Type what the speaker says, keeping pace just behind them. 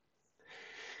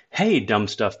Hey, Dumb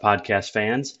Stuff Podcast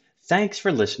fans. Thanks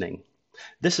for listening.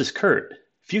 This is Kurt,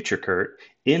 future Kurt,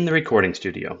 in the recording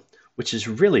studio, which is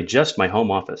really just my home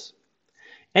office.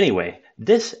 Anyway,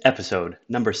 this episode,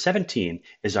 number 17,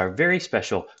 is our very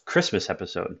special Christmas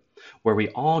episode, where we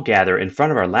all gather in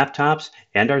front of our laptops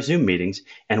and our Zoom meetings,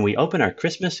 and we open our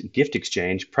Christmas gift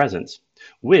exchange presents,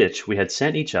 which we had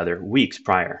sent each other weeks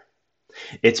prior.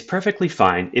 It's perfectly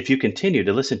fine if you continue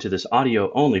to listen to this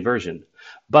audio-only version,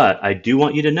 but I do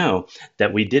want you to know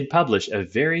that we did publish a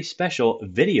very special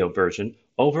video version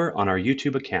over on our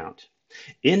YouTube account.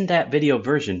 In that video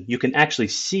version, you can actually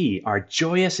see our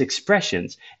joyous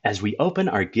expressions as we open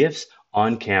our gifts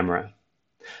on camera.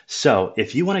 So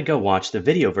if you want to go watch the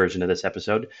video version of this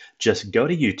episode, just go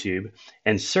to YouTube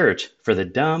and search for the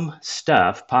Dumb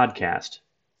Stuff Podcast.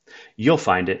 You'll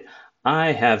find it.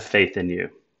 I have faith in you.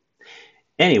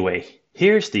 Anyway,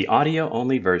 here's the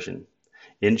audio-only version.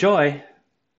 Enjoy!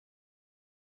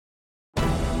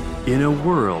 In a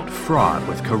world fraught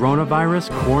with coronavirus,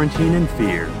 quarantine, and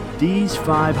fear, these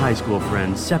 5 high school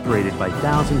friends separated by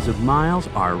thousands of miles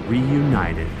are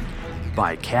reunited.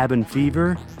 By cabin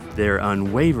fever, their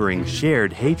unwavering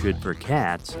shared hatred for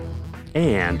cats,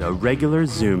 and a regular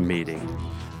Zoom meeting.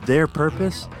 Their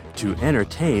purpose? To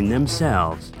entertain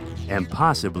themselves, and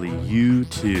possibly you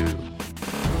too.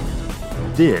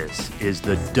 This is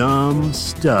the Dumb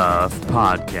Stuff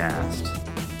Podcast.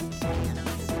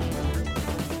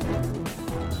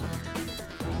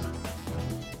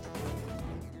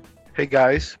 Hey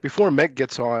guys, before Mick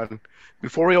gets on,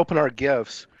 before we open our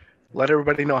gifts, let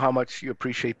everybody know how much you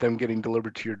appreciate them getting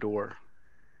delivered to your door.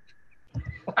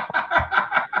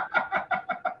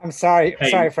 I'm sorry,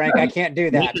 Frank, I can't do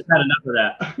that. Nick has had enough of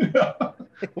that.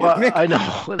 Well, I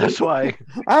know, that's why.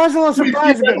 I was a little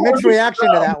surprised at Mick's reaction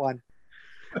to that one.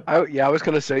 I was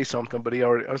going to say something, but I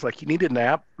was like, you need a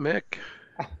nap, Mick?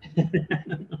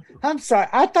 I'm sorry,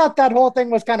 I thought that whole thing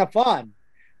was kind of fun.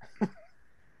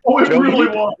 Oh, it Joe, really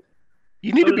was.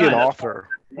 You need to be an Joe. author,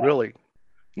 really.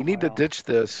 You need to ditch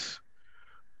this,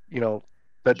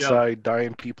 bedside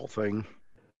dying people thing.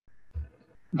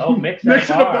 Oh, mix Mix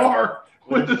in a bar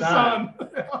with the sun.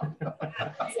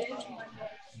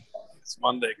 It's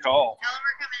Monday call.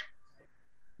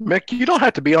 Mick, you don't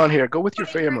have to be on here. Go with your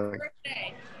family.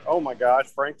 Oh my gosh,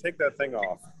 Frank, take that thing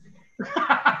off.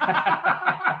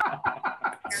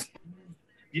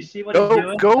 You see what he's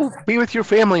doing? Go be with your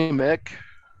family, Mick.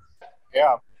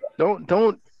 Yeah.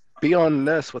 Don't be on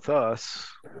this with us.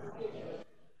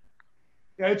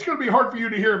 Yeah, it's going to be hard for you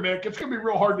to hear, Mick. It's going to be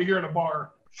real hard to hear in a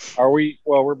bar.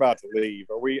 We're about to leave.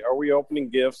 Are we opening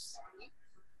gifts?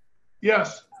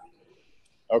 Yes.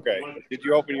 Okay. Did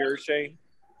you open yours, Shane?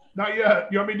 Not yet.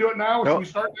 You want me to do it now? No. Should we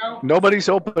start now? Nobody's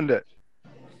opened it.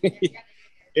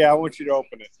 Yeah, I want you to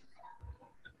open it.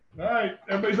 All right.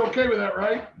 Everybody's okay with that,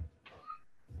 right?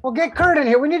 Well, get Kurt in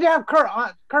here. We need to have Kurt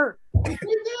on. Kurt, Right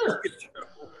there.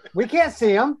 we can't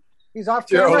see him. He's off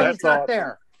Joe, camera. that's He's not awesome.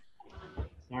 there.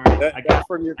 All right, That's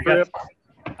from your trip.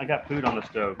 I got food on the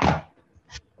stove.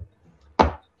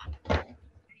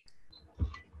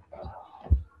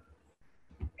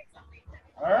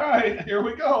 All right. Here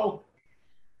we go.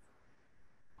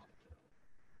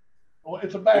 Well,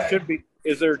 it's a bag. It should be.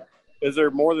 Is there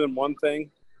more than one thing?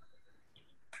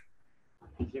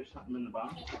 Is there something in the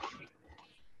box?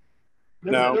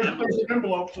 No. There's an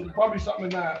envelope, so there's probably something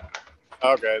in that.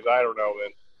 Okay, I don't know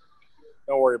then.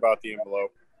 Don't worry about the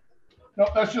envelope. No,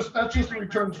 that's just the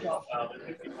return stuff. All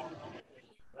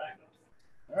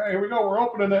right, here we go. We're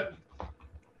opening it.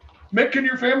 Mick, can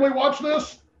your family watch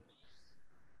this?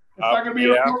 It's not going to be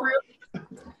yeah. inappropriate.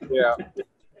 Yeah.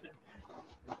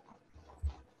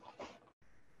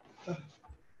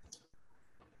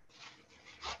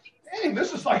 Dang,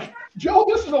 this is like, Joe,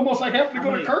 this is almost like having to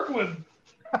go to Kirkland.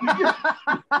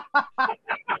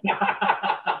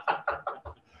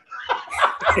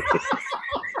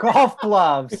 Golf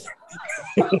gloves.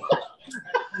 Nice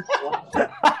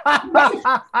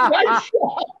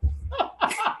shot.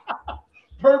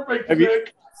 Perfect, Have you- Mick.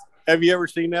 Have you ever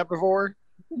seen that before?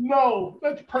 No,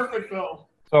 that's perfect, though.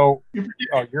 So, You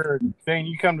forget- you're saying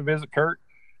you come to visit Kurt?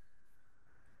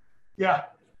 Yeah.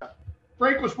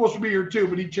 Frank was supposed to be here too,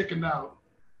 but he chickened out.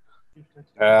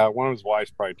 One of his wives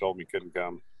probably told me he couldn't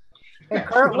come. Hey,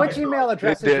 Kurt, which email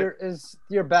address is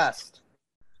your best?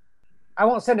 I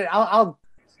won't send it.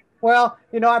 Well,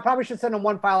 I probably should send them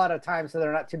one file at a time so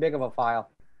they're not too big of a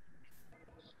file.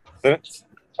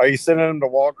 Are you sending them to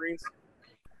Walgreens?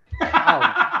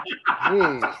 Oh,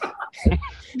 jeez.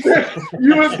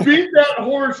 You have beat that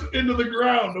horse into the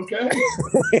ground, okay?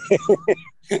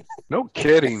 No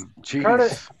kidding.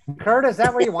 Jeez. Kurt, is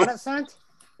that where you want it sent?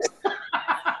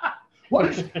 Why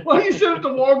don't you send it to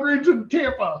Walgreens in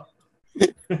Tampa?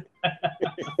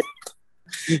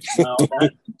 No,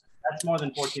 that's more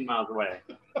than 14 miles away.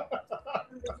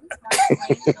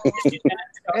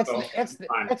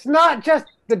 It's not just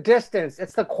the distance;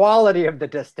 it's the quality of the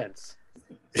distance.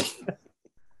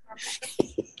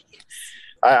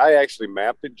 I actually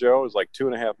mapped it, Joe. It was like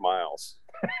 2.5 miles.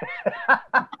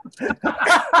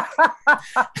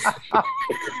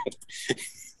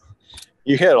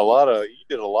 You did a lot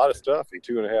of stuff in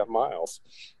 2.5 miles.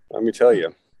 Let me tell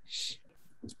you.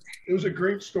 It was a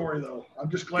great story, though.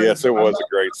 I'm just glad. Yes, it was a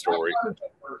great story.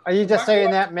 Are you just saying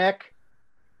that, Mick?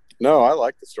 No, I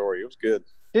liked the story. It was good.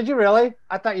 Did you really?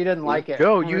 I thought you didn't like it.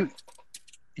 Joe,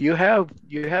 you have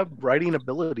writing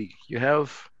ability. You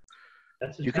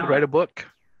could write a book.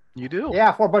 You do.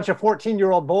 Yeah, for a bunch of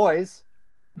 14-year-old boys.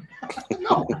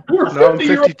 No, I'm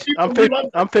 52.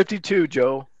 I'm 52,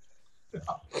 Joe.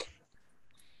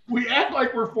 We act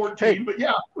like we're 14, but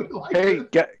yeah, we like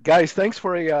it. Guys, thanks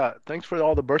for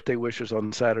all the birthday wishes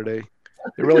on Saturday.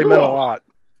 It really meant a lot.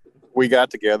 We got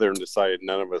together and decided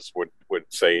none of us would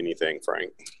say anything,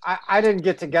 Frank. I didn't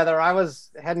get together. I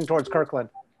was heading towards Kirkland.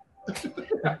 Who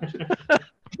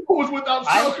was without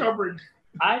cell coverage?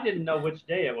 I didn't know which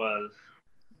day it was.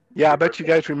 Yeah, I bet you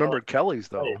guys remembered Kelly's,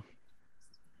 though.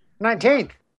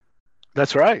 19th.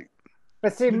 That's right.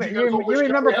 But see, you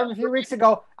remember from a few weeks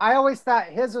ago, I always thought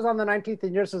his was on the 19th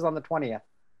and yours was on the 20th.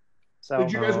 So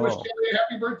did you guys wish Kelly a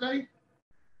happy birthday?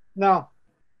 No.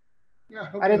 Yeah,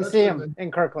 okay, I didn't see him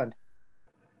in Kirkland.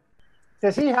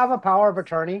 Does he have a power of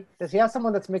attorney? Does he have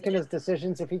someone that's making his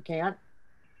decisions if he can't?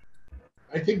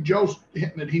 I think Joe's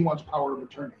hitting it. He wants power of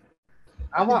attorney.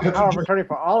 I want power of attorney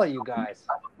for all of you guys.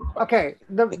 Okay,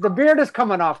 the beard is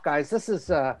coming off, guys. This is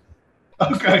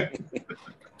okay.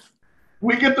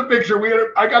 We get the picture.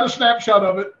 I got a snapshot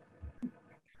of it.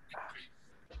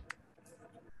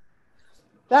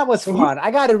 That was fun.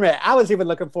 I got to admit, I was even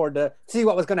looking forward to see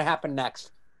what was going to happen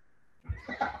next.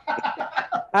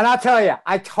 And I'll tell you,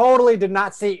 I totally did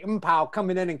not see Mpow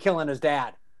coming in and killing his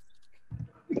dad.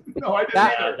 No, I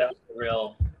didn't. That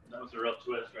was a real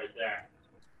twist right there.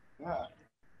 Yeah.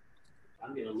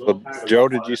 I'm getting a little tired. Joe,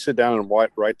 did you sit down and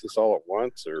write this all at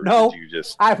once, or no? Did you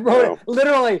just? I wrote it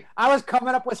literally. I was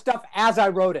coming up with stuff as I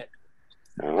wrote it.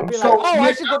 I'd be like,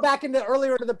 I should go back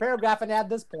earlier into the paragraph and add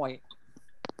this point.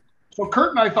 So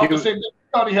Kurt and I thought the same thing.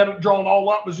 I thought he had it drawn all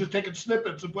up, was just taking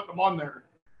snippets and putting them on there.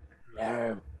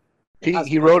 No.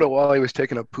 He wrote it while he was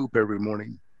taking a poop every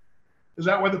morning. Is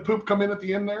that why the poop come in at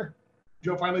the end there?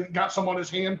 Joe finally got some on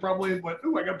his hand probably and went,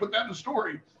 ooh, I got to put that in the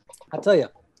story. I'll tell you,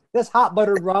 this hot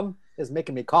buttered rum is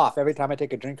making me cough every time I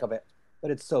take a drink of it, but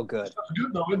it's so good. It's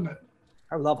good though, isn't it?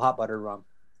 I love hot buttered rum.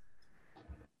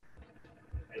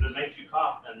 If it makes you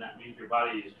cough, then that means your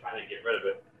body is trying to get rid of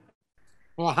it.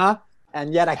 Uh-huh.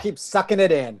 And yet I keep sucking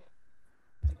it in.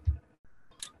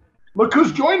 Look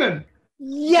who's joining.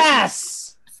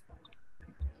 Yes!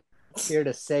 Here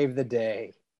to save the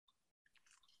day.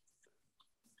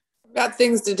 Got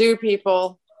things to do,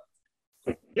 people.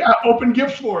 Yeah, open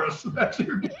gifts for us. That's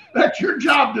your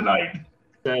job tonight.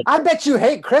 I bet you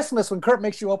hate Christmas when Kurt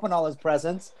makes you open all his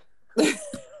presents.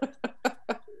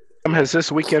 Has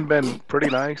this weekend been pretty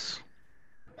nice?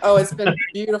 Oh, it's been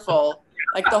beautiful.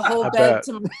 Like the whole bed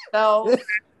to myself.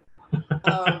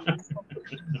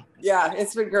 Yeah,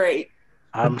 it's been great.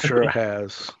 I'm sure it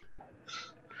has.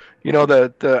 You know,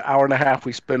 the hour and a half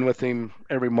we spend with him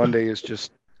every Monday is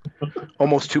just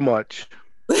almost too much.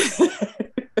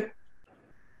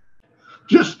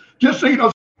 Just so you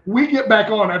know, we get back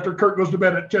on after Kurt goes to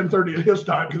bed at 10:30 at his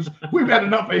time because we've had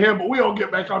enough of him, but we all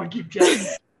get back on and keep chatting.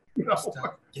 You know,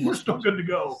 we're still good to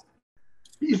go.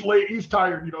 He's late. He's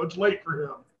tired. You know, it's late for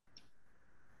him.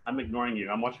 I'm ignoring you.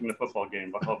 I'm watching the football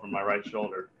game over my right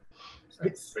shoulder.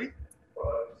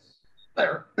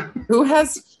 There. Who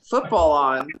has football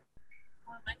on?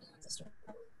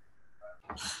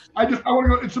 I want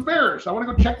to go. It's the Bears. I want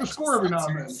to go check the score every now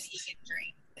and then.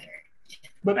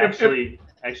 But actually,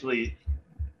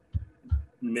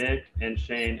 Mick and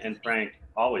Shane and Frank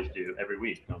always do every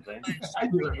week, don't they? I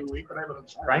do every week, but I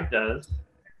haven't. Frank does.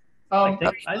 I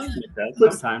think Mick does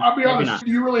but sometimes. I'll be honest.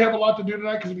 You really have a lot to do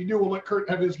tonight because if you do, we'll let Kurt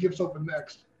have his gifts open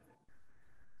next.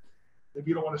 If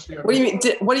you don't want to stay. What do you mean?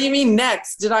 What do you mean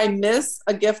next? Did I miss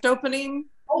a gift opening?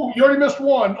 Oh, you already missed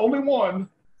one. Only one.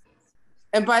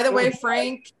 And by the way,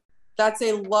 Frank, that's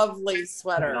a lovely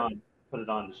sweater. Put it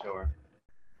on to show her.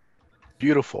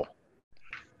 Beautiful.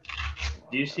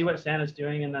 Do you see what Santa's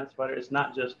doing in that sweater? It's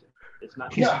not.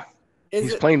 Yeah.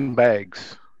 He's playing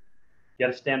bags. You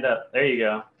got to stand up. There you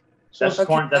go. That's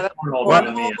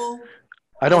cornhole.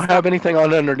 I don't have anything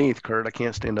on underneath, Kurt. I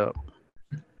can't stand up.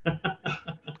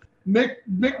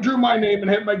 Mick drew my name and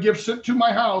had my gift sent to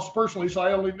my house personally, so I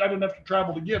didn't have to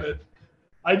travel to get it.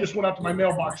 I just went out to my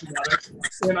mailbox and got it,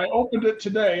 and I opened it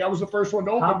today. I was the first one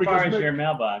to open. How far is Mick, your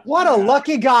mailbox? What a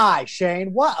lucky guy,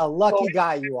 Shane. What a lucky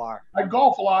guy you are. I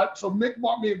golf a lot, so Mick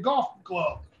bought me a golf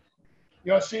glove.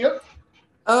 You want to see it?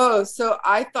 Oh, so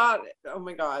I thought, oh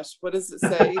my gosh, what does it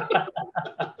say?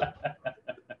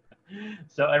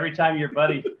 So every time your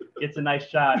buddy gets a nice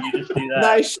shot, you just do that.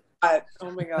 Nice shot.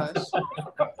 Oh my gosh.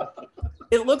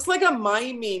 It looks like a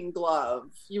miming glove.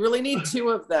 You really need two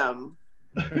of them.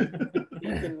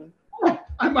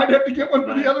 I might have to get one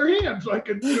for the other hand so I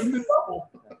can do the double.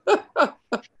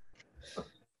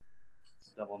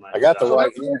 Double nice I got the shot.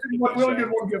 right We hand. only did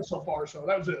one gift so far, so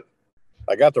that was it.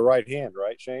 I got the right hand,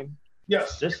 right, Shane?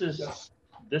 Yes. This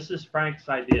is Frank's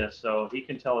idea, so he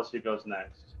can tell us who goes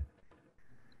next.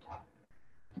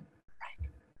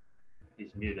 He's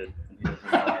muted. And he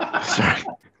doesn't realize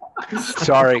it.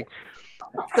 Sorry.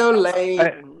 So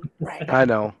lame. I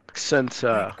know. Since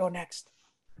Frank, go next.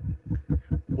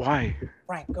 why?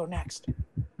 Frank, go next.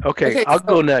 Okay, I'll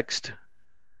go next.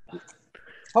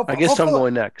 I guess I'm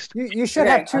going next. You should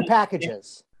have two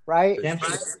packages, right? Damn.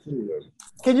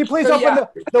 Can you please So, open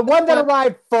yeah. the one that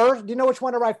arrived first? Do you know which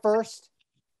one arrived first?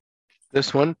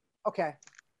 This one? Okay.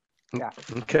 Yeah.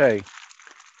 Okay.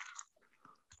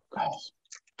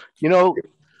 You know,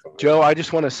 Joe, I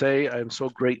just want to say I'm so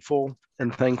grateful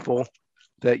and thankful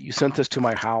that you sent this to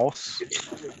my house.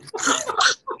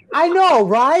 I know,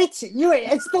 right? It's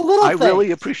the little I things.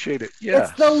 really appreciate it. Yeah.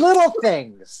 It's the little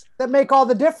things that make all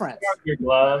the difference. Your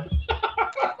glove.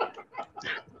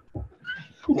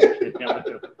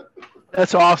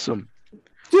 That's awesome.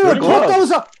 Dude,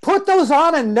 gloves. put those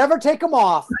on and never take them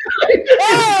off.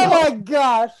 Oh my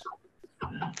gosh.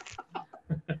 I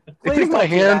Please think my don't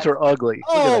do hands that. are ugly.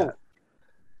 Look at Oh. that.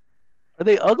 Are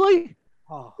they ugly?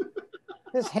 Oh,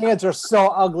 his hands are so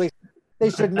ugly. They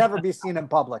should never be seen in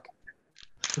public.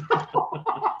 So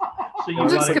you I'm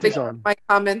just wanted going these to on. keep my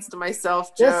comments to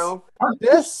myself, This- Joe.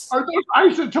 This Are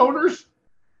those isotoners?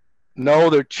 No,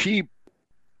 they're cheap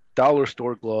dollar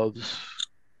store gloves.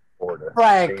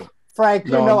 Frank,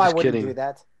 you No, know I'm I just wouldn't kidding. do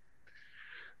that.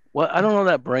 Well, I don't know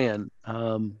that brand.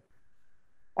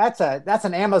 That's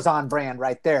an Amazon brand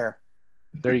right there.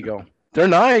 There you go. They're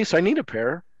nice. I need a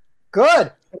pair.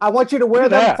 Good. I want you to wear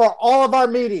Look at them that. for all of our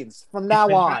meetings from now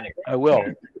on. I will.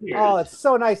 Oh, it's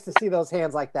so nice to see those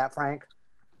hands like that, Frank.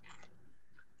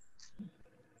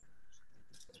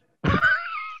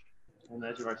 on the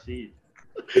edge of our seat.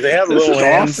 Do they have This little is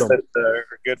hands awesome. that are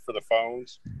good for the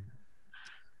phones?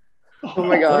 Oh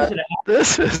my What God. is it?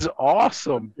 This is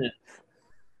awesome.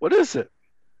 What is it?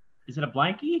 Is it a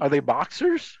blankie? Are they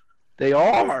boxers? They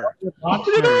are. Look at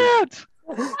Boxers. that.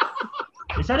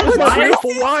 Is that a That's my lion?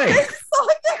 beautiful wife.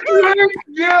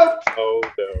 Yeah. Oh,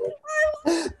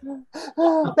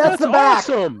 no. That's the back.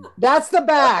 Awesome. That's the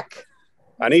back.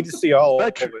 I need to see all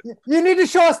of But- it. You need to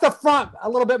show us the front a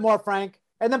little bit more, Frank,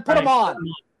 and then put them Frank, on.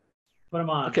 Put them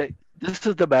on. Okay, this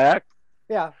is the back.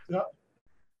 Yeah.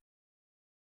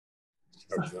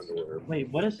 Wait,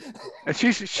 what is? And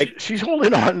she's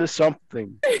holding on to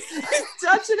something. He's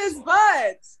touching his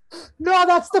butt. No,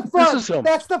 that's the front. is them.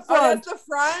 That's the Oh, front. that's the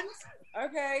front?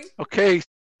 Okay. Okay,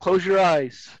 close your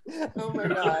eyes. Oh my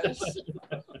gosh.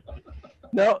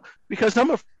 No, because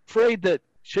I'm afraid that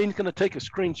Shane's going to take a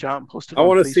screenshot and post it I on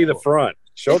want to see the Facebook. front.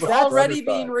 Show It's the front already side.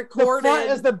 being The recorded. front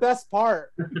is the best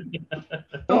part.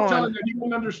 Don't tell him that he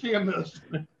won't understand this.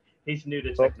 He's new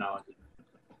to technology.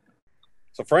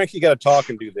 So Frank, you got to talk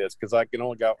and do this because I can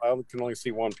only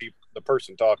see the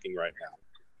person talking right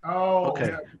now. Oh,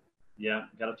 Okay. Yeah,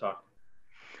 gotta talk.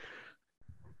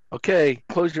 Okay,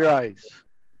 close your eyes.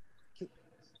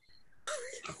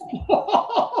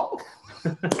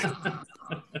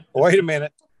 Wait a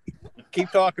minute.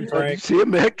 Keep talking, Did you Frank. see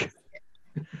him, Mick?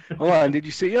 Hold on, did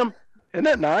you see him? Isn't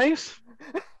that nice?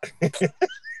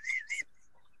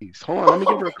 Hold on, let me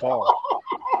give her a call.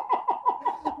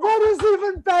 That is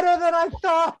even better than I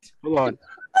thought. Hold on.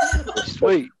 Just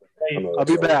wait. I'll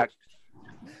be back.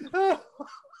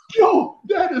 Joe,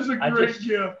 that is a I great just-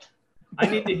 gift. I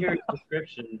need to hear a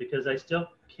description because I still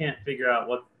can't figure out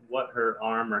what her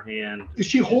arm or hand. Is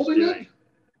she holding doing. it?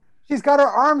 She's got her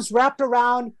arms wrapped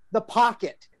around the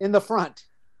pocket in the front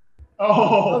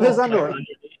Oh, of his underwear.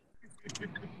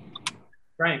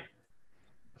 Frank,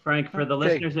 for the Okay.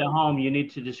 listeners at home, you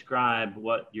need to describe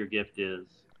what your gift is.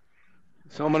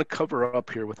 So I'm going to cover her up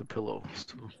here with a pillow.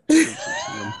 So you can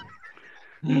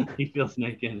see him. He feels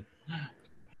naked.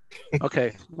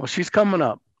 Okay, well, she's coming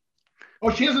up. Oh,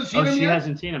 she hasn't seen Oh, him she yet?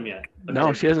 hasn't seen him yet.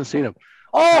 No, she hasn't seen him.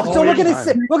 Oh, so Oh, we're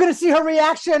yeah. gonna see her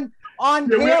reaction on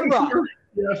Yeah, we haven't camera. seen her.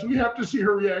 Yes, we have to see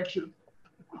her reaction.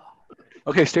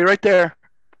 Okay, stay right there.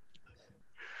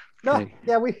 No, Okay.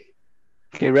 yeah, we.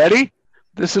 Okay, ready?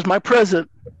 This is my present.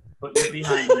 Put me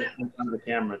behind me in front of the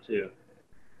camera too.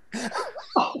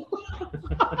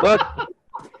 Look.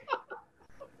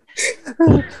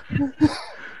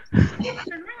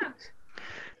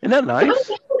 Isn't that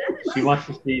nice? She wants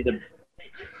to see the.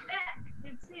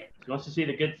 She wants to see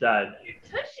the good side.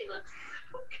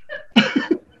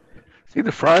 See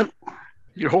the front?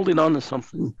 You're holding on to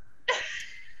something.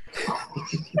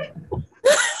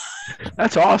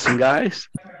 That's awesome, guys.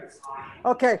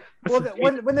 Okay. Well,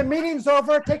 when the meeting's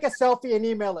over, take a selfie and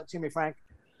email it to me, Frank.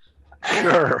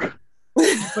 Sure.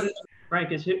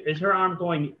 Frank, is her arm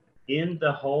going in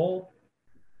the hole?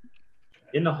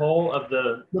 In the hole of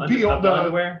the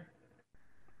underwear?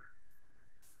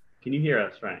 Can you hear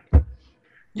us, Frank?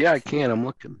 Yeah, I can. I'm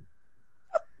looking.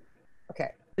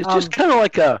 Okay. It's just kind of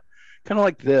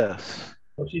like this.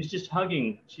 Well, she's just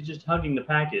hugging the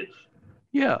package.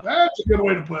 Yeah. That's a good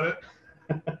way to put it.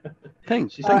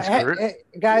 Thanks, hey, Kurt. hey,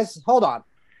 guys, hold on.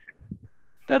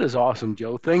 That is awesome,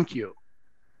 Joe. Thank you.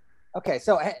 Okay,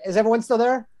 so is everyone still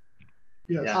there?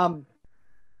 Yes. Yeah. I'm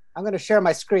going to share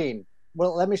my screen.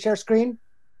 Will it let me share screen?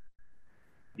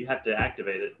 You have to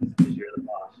activate it because you're the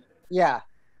boss. Yeah.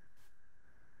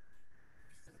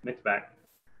 Mix back.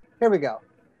 Here we go.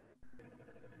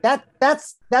 That's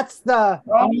the.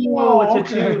 Oh,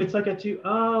 it's okay. a 2. It's like a 2.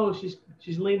 Oh,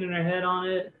 she's leaning her head on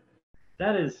it.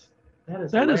 That is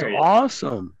hilarious.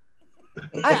 Awesome.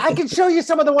 I can show you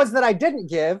some of the ones that I didn't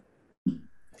give.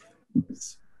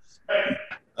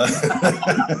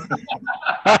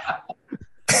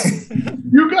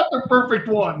 You got the perfect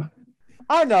one.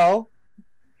 I know.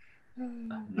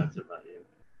 That's about you.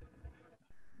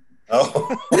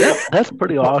 Oh. That's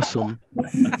pretty awesome.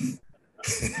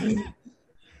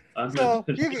 So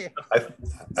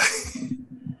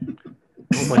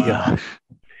Oh my gosh.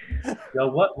 Yo,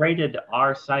 what rated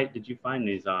R site did you find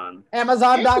these on?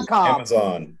 Amazon.com.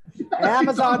 Amazon.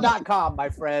 Amazon.com, my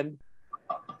friend.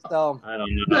 So I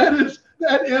don't know.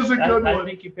 That is a good I one.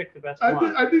 think you picked the best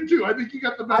one. I did too. I think you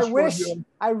got the best one. Jim.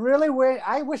 I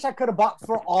wish I could have bought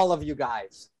for all of you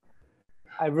guys.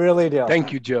 I really do.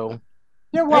 Thank you, Joe.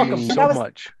 You're Thank welcome. you so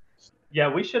much.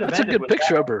 Yeah, we should have. That's a ended good with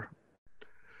picture that. of her.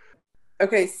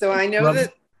 Okay, so I know Love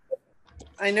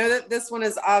that this one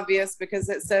is obvious because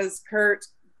it says Kurt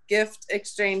gift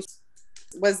exchange.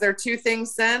 Was there 2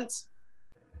 things sent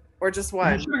or just You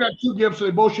one? should have got 2 gifts. So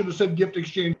they both should have said gift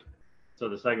exchange. So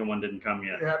the second one didn't come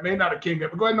yet. Yeah, it may not have came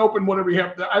yet. But go ahead and open whatever you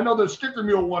have. I know the sticker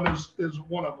mule one is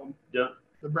one of them. Yeah.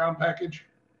 The brown package.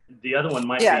 The other one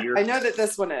might Yeah, be your. I know that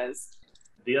this one is.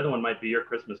 The other one might be your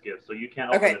Christmas gift, so you can't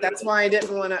open Okay, it. that's why I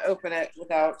didn't want to open it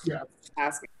without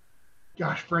asking.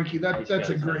 Gosh, Frankie, that's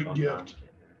a great gift.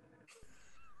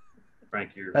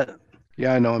 Frank, you're.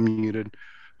 Yeah, I know I'm muted.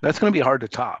 That's going to be hard to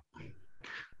top.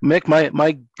 Mick,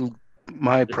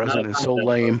 my present is so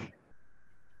lame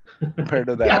compared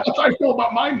to that. Yeah, that's how I feel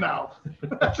about mine now.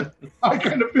 I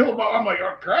kind of feel about. I'm like,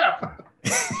 oh crap.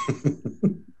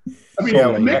 I mean,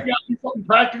 So, Mick got you something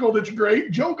practical that's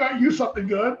great. Joe got you something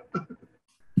good.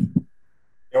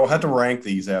 Yeah, we'll have to rank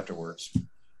these afterwards.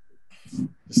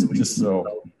 Just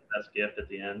so. Best gift at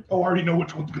the end. Oh, I already know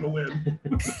which one's going to win.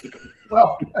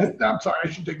 Well, I'm sorry. I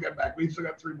should take that back. We still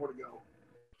got 3 more to go.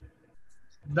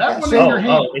 That one in your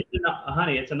hand. Oh,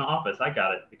 honey, it's in the office. I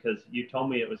got it because you told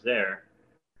me it was there.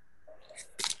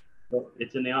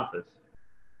 It's in the office.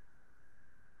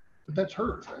 But that's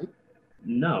hers, right?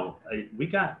 No, we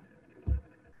got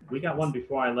one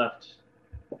before I left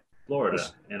Florida,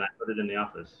 and I put it in the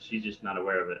office. She's just not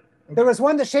aware of it. there was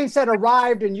one that Shane said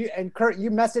arrived, and Kurt,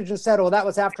 you messaged and said, "Oh, that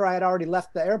was after I had already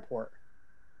left the airport."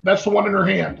 That's the one in her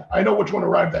hand. I know which one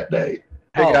arrived that day.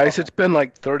 Hey guys, it's been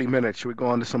like 30 minutes. Should we go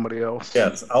on to somebody else?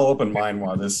 Yes, I'll open mine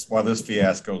while this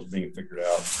fiasco is being figured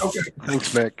out. Okay.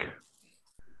 Thanks, Mick.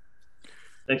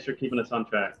 Thanks for keeping us on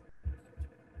track.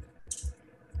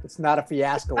 It's not a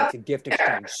fiasco; it's a gift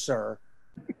exchange, sir.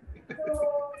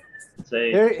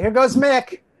 Say, Here goes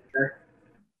Mick.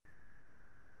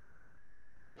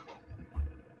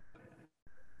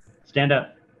 Stand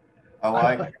up. I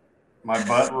like my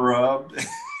butt rubbed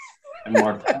and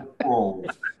my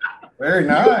rolled. Very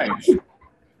nice.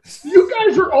 You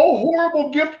guys are all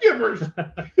horrible gift givers.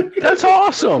 That's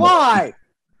awesome. Why?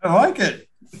 I like it.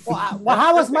 Well,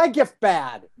 how was my gift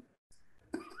bad?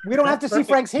 We don't have to see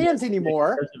Frank's hands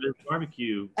anymore, Because of his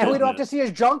barbecue. and we don't have to business. see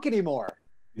his junk anymore.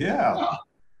 Yeah.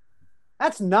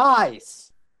 That's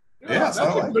nice. Yes, that's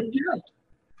I a like good gift.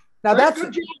 Now Frank, that's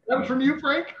good job. That was from you,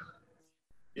 Frank.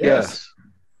 Yes.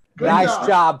 Good nice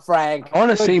job, Frank. I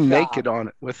want to Good see him job. naked on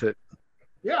it with it.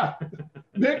 Yeah.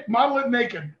 Nick, model it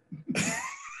naked.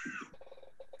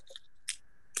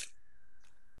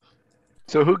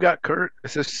 So who got Kurt?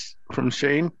 Is this from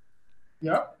Shane?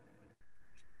 Yep.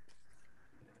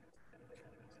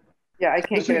 Yeah, I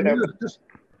can't This get ain't, it near, open.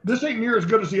 this ain't near as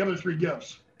good as the other 3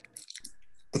 gifts.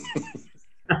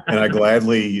 And I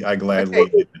gladly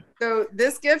Okay. So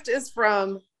this gift is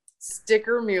from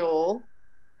Sticker Mule.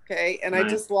 Okay. And I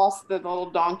just lost the little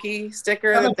donkey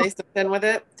sticker that they sent in with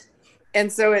it.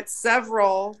 And so it's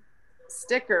several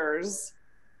stickers.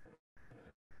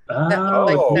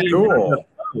 cool.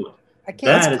 I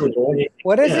can't. Cool.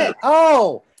 What is it?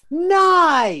 Oh,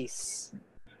 nice.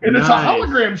 And it's a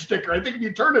hologram sticker. I think if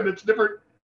you turn it, it's different.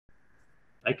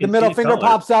 The middle finger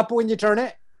pops up when you turn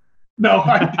it. No,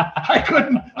 I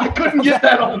couldn't get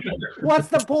that on there. What's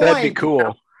the point? That'd be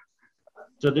cool.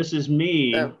 So this is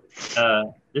me.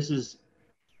 This is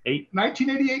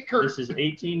 1988 Kurt. This is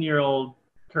 18-year-old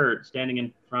Kurt standing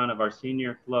in front of our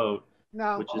senior float.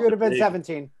 No, you would have been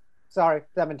 17. Sorry,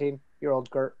 17-year-old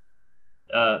Kurt.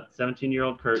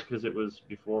 17-year-old Kurt, because it was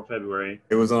before February.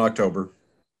 It was in October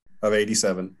of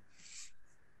 87.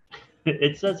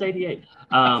 It says 88.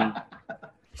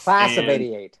 Class of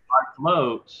 88.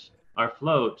 Our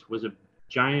float was a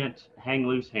giant hang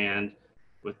loose hand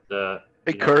with the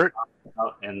Kurt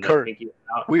and the Kurt, pinky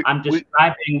out. we- I'm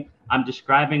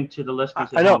describing to the listeners.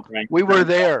 I know. We were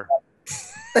there.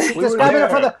 He's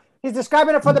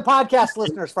describing it for the podcast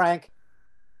listeners, Frank.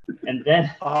 And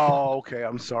then Oh, okay.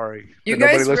 I'm sorry. You That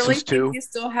nobody guys really listens think to. you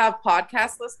still have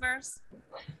podcast listeners?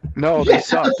 No, they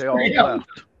suck. They all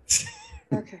left.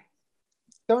 Okay.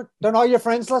 Don't all your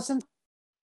friends listen?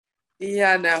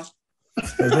 Yeah, no.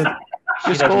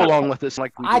 Just go along with this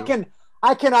like we do.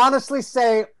 I can honestly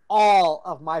say all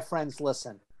of my friends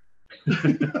listen.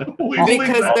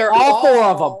 Because they're all 4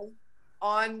 of them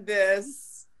on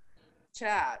this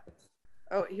chat.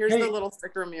 Oh, here's the little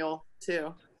sticker mule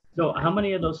too. So how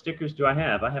many of those stickers do I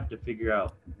have? I have to figure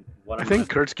out what I think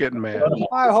Kurt's getting mad.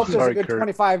 I hope there's Sorry, a good Kurt.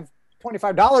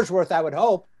 $25 worth, I would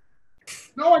hope.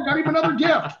 No, I got him another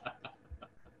gift.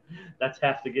 That's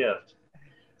half the gift.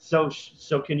 So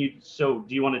do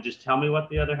you want to just tell me what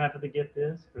the other half of the gift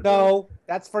is? No,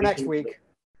 that's for next week.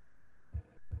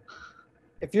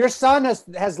 If your son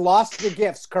has lost the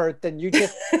gifts, Kurt, then then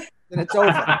it's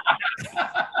over.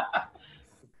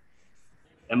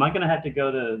 Am I going to have to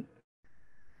go to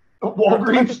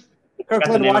Walgreens?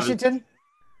 Kirkland, Washington?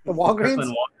 The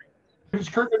Walgreens? Has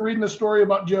Kurt been reading the story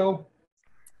about Joe?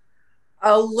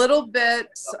 A little bit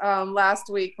last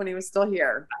week when he was still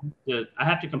here. I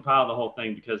have to compile the whole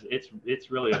thing because it's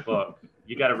really a book.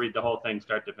 You got to read the whole thing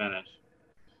start to finish.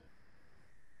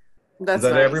 Is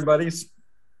that everybody's?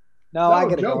 No, I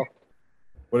gotta go.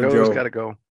 What did Joe's Joe? got to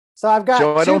go. So I've got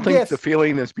Joe, I don't think gifts. the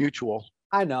feeling is mutual.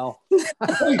 I know.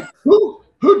 Hey, who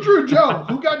drew Joe?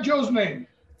 Who got Joe's name?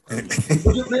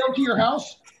 Was it mailed to your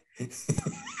house?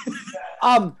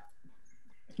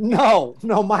 No,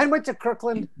 mine went to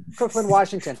Kirkland,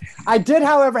 Washington. I did,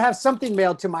 however, have something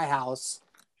mailed to my house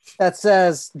that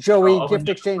says Joey gift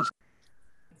exchange.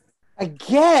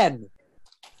 Again,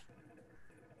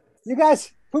 you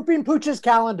guys, Pooping Pooch's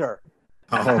calendar.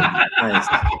 Oh, nice.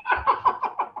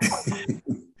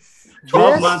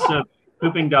 12 months of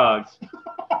pooping dogs.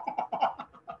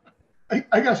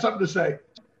 I got something to say.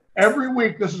 Every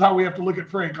week, this is how we have to look at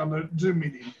Frank on the Zoom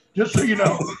meeting. Just so you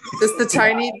know. Just the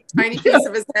tiny piece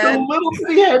of his head. The little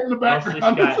bitty head in the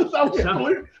background. This is how we have to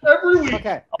look every week.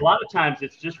 Okay. A lot of times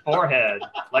it's just forehead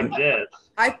like this.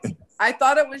 I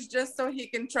thought it was just so he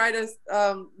can try to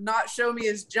not show me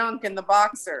his junk in the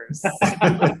boxers.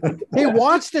 He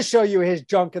wants to show you his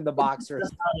junk in the boxers.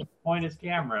 Point his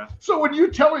camera. So when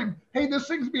you tell him, hey, this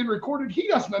thing's being recorded, he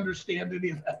doesn't understand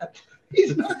any of that.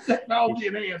 He's not technology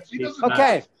enhanced. He doesn't.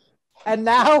 Okay. And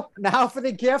now for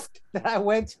the gift that I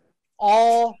went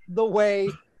all the way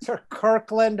to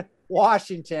Kirkland,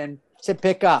 Washington to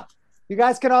pick up. You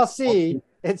guys can all see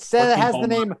it says it has the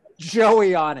name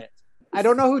Joey on it. I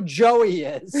don't know who Joey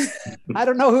is. I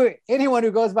don't know anyone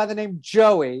who goes by the name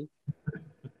Joey.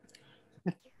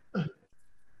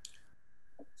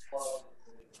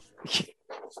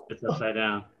 It's upside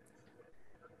down.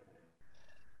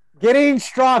 Getting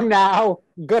strong now,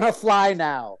 gonna fly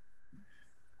now.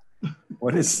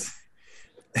 What is?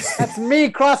 That's me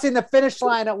crossing the finish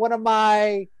line at one of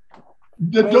my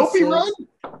The Dopey Run?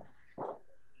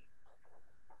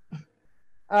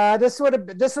 This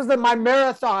was my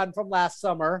marathon from last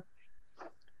summer,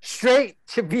 straight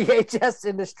to VHS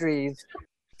Industries,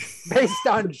 based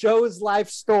on Joe's life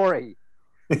story.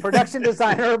 Production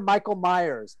designer Michael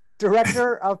Myers,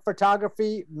 director of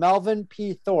photography Melvin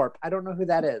P. Thorpe. I don't know who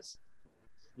that is.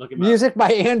 Look at Music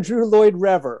by Andrew Lloyd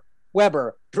Webber.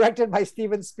 Weber, directed by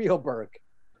Steven Spielberg.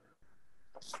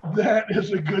 That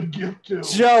is a good gift too.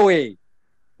 Joey.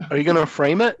 Are you gonna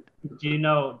frame it? Do you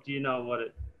know what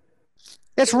it?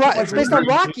 It's based on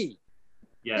Rocky.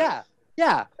 Yes.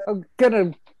 Yeah. I'm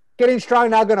getting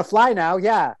strong now, gonna fly now.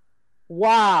 Yeah.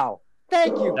 Wow.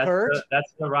 Thank you, Kurt.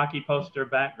 That's the Rocky poster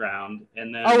background,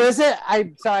 and then. Oh, is it?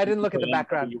 I'm sorry, I didn't look at the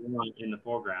background. You want in the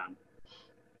foreground.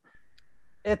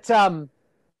 It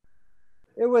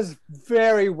was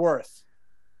very worth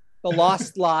the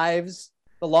lost lives,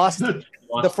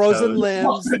 the frozen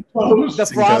limbs,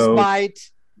 the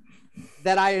frostbite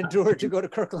that I endured to go to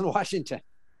Kirkland, Washington.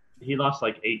 He lost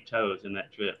like 8 toes in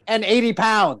that trip. And 80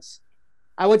 pounds.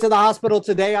 I went to the hospital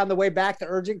today on the way back to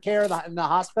urgent care in the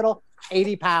hospital,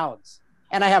 80 pounds.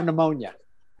 And I have pneumonia.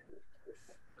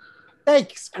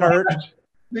 Thanks, Kurt.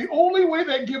 The only way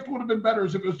that gift would have been better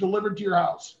is if it was delivered to your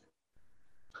house.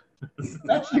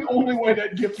 That's the only way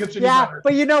that gift gets any better.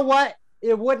 But you know what?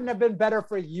 It wouldn't have been better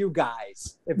for you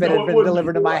guys if it had been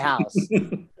delivered to my house.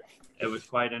 It was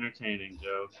quite entertaining,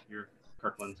 Joe. Your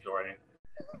Kirkland story.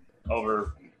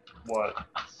 Over,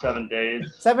 7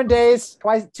 days? 7 days,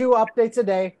 2 updates a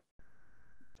day.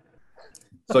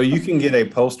 So you can get a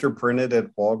poster printed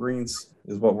at Walgreens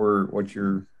is what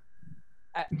you're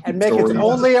and make it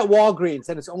only at Walgreens,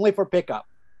 and it's only for pickup.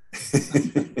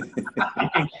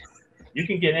 You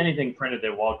can get anything printed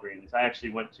at Walgreens. I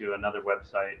actually went to another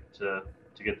website to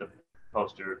get the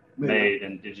poster made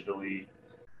and digitally.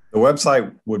 The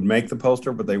website would make the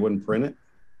poster, but they wouldn't print it?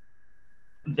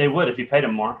 They would if you paid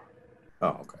them more. Oh,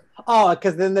 okay. Oh,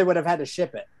 because then they would have had to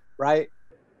ship it, right?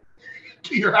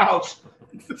 To your house.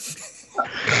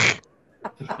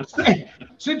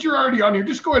 Since you're already on here,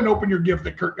 just go ahead and open your gift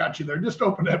that Kurt got you there. Just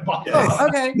open that box. Oh,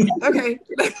 okay.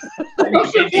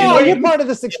 Yeah, you're part of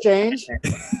this exchange.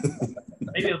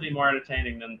 Maybe it'll be more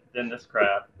entertaining than this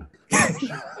crap. All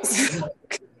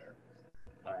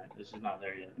right, this is not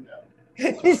there yet. No.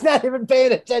 He's not even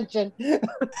paying attention. We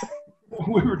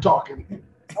were talking.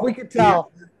 We could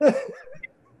tell.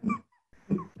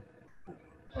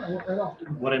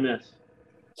 What I miss?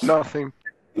 Nothing.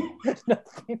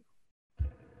 Nothing.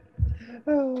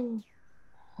 All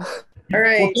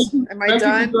right. Am I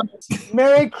done?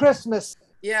 Merry Christmas.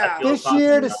 Yeah. This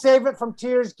year, to save it from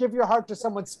tears, give your heart to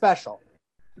someone special.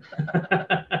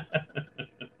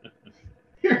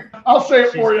 Here, I'll say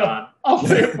it for you. I'll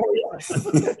say it for you.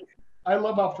 I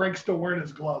love how Frank's still wearing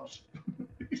his gloves.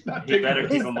 He's not taking better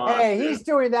keep them on. Hey, he's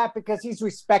doing that because he's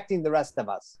respecting the rest of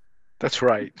us. That's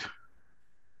right.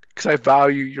 Because I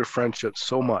value your friendship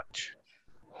so much.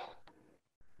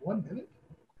 1 minute.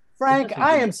 Frank,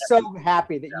 I am so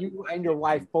happy that you and your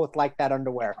wife both like that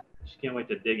underwear. Just can't wait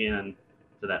to dig in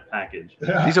to that package.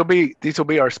 Yeah. These will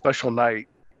be our special night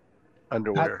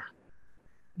underwear.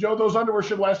 Joe, those underwear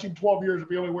should last him 12 years if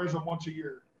he only wears them once a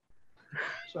year.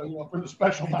 So for the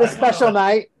special night. The special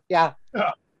night, yeah.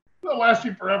 Yeah, they'll last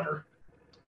you forever.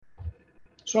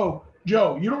 So,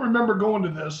 Joe, you don't remember going to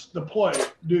the play,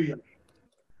 do you?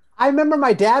 I remember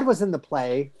my dad was in the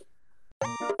play.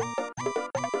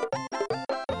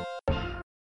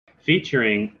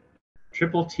 Featuring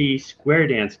Triple T Square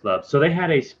Dance Club. So they had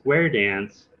a square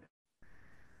dance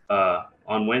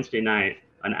on Wednesday night,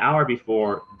 an hour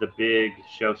before the big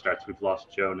show starts. We've lost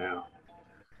Joe now.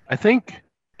 I think,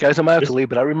 guys, I might have to leave,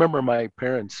 but I remember my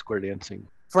parents square dancing.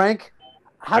 Frank,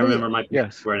 I remember my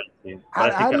parents square dancing.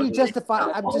 How do you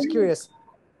justify? I'm just curious.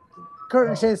 Kurt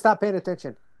and Shane, stop paying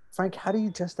attention. Frank, how do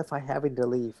you justify having to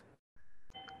leave?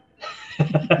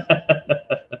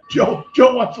 Joe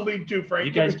wants to leave too, Frank.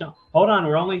 You guys don't. Hold on,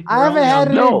 I haven't had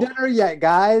any dinner yet,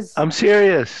 guys. I'm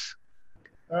serious.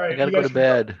 All right, I gotta go to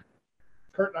bed.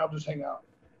 Kurt and I'll just hang out.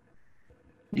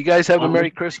 You guys have a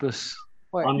Merry Christmas.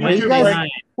 Wait, on you Wednesday guys,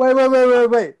 night.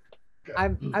 wait.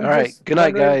 I'm All right. just Good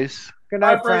night, wondering- guys. Good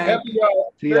night, Bye, Frank. Frank. Happy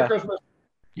See Merry ya. Christmas.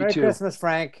 You Merry too. Christmas,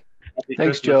 Frank. Happy Thanks,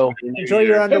 Christmas, Joe. Happy New Enjoy Year.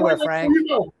 your underwear, Hey, Frank. you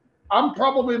know, I'm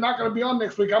probably not going to be on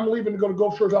next week. I'm leaving to go to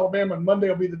Gulf Shores, Alabama, and Monday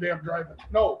will be the day I'm driving.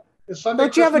 No, it's Sunday.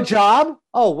 Don't you have a Christmas? job?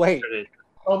 Oh, wait.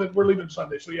 Oh, then we're leaving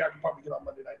Sunday, so yeah, I can probably get on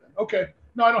Monday night then. Okay.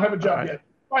 No, I don't have a job All right. yet.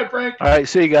 Bye, Frank. All right.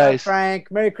 See you guys. Frank,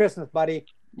 Merry Christmas, buddy.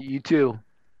 You too.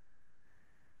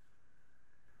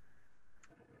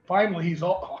 Finally, he's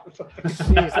all.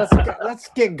 Jeez, let's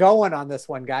get going on this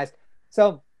one, guys.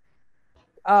 So,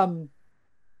 never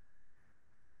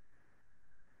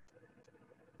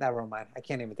mind. I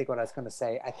can't even think what I was going to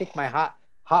say. I think my hot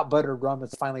buttered rum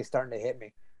is finally starting to hit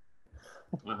me.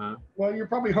 Well, you're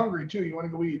probably hungry too. You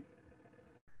want to go eat?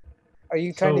 Are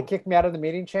you trying to kick me out of the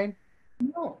meeting, Shane?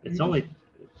 No. It's only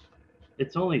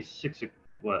 7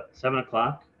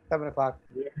 o'clock. 7 o'clock.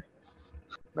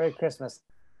 Merry Christmas.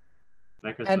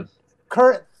 Merry Christmas.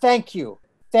 Kurt, thank you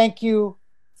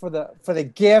for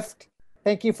the gift.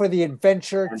 Thank you for the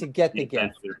adventure to get the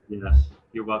gift. Yes,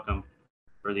 you're welcome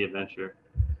for the adventure.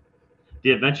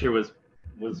 The adventure was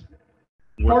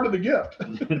part of the gift.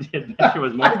 The adventure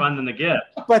was more fun than the gift.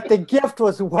 But the gift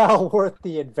was well worth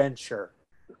the adventure.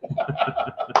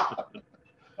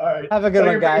 All right. Have a good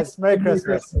one, guys. Merry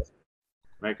Christmas.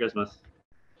 Merry Christmas.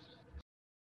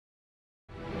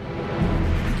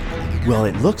 Well,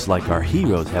 it looks like our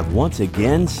heroes have once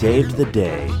again saved the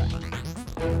day.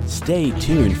 Stay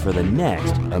tuned for the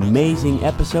next amazing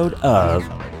episode of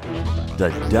the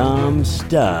Dumb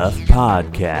Stuff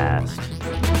Podcast.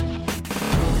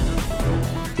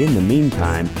 In the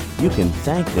meantime, you can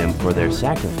thank them for their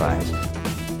sacrifice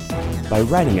by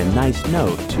writing a nice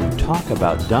note to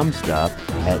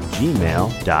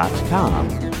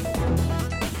talkaboutdumbstuff@gmail.com.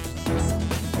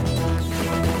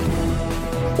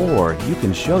 Or you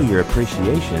can show your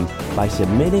appreciation by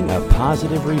submitting a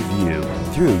positive review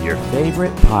through your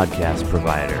favorite podcast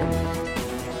provider.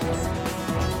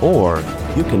 Or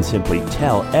you can simply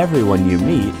tell everyone you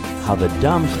meet how the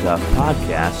Dumb Stuff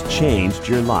Podcast changed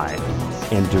your life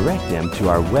and direct them to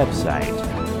our website,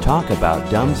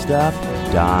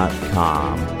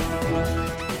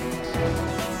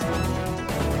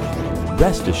 talkaboutdumbstuff.com.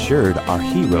 Rest assured our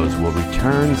heroes will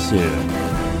return soon.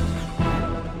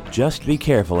 Just be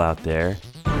careful out there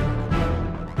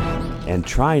and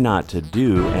try not to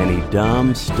do any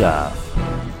dumb stuff.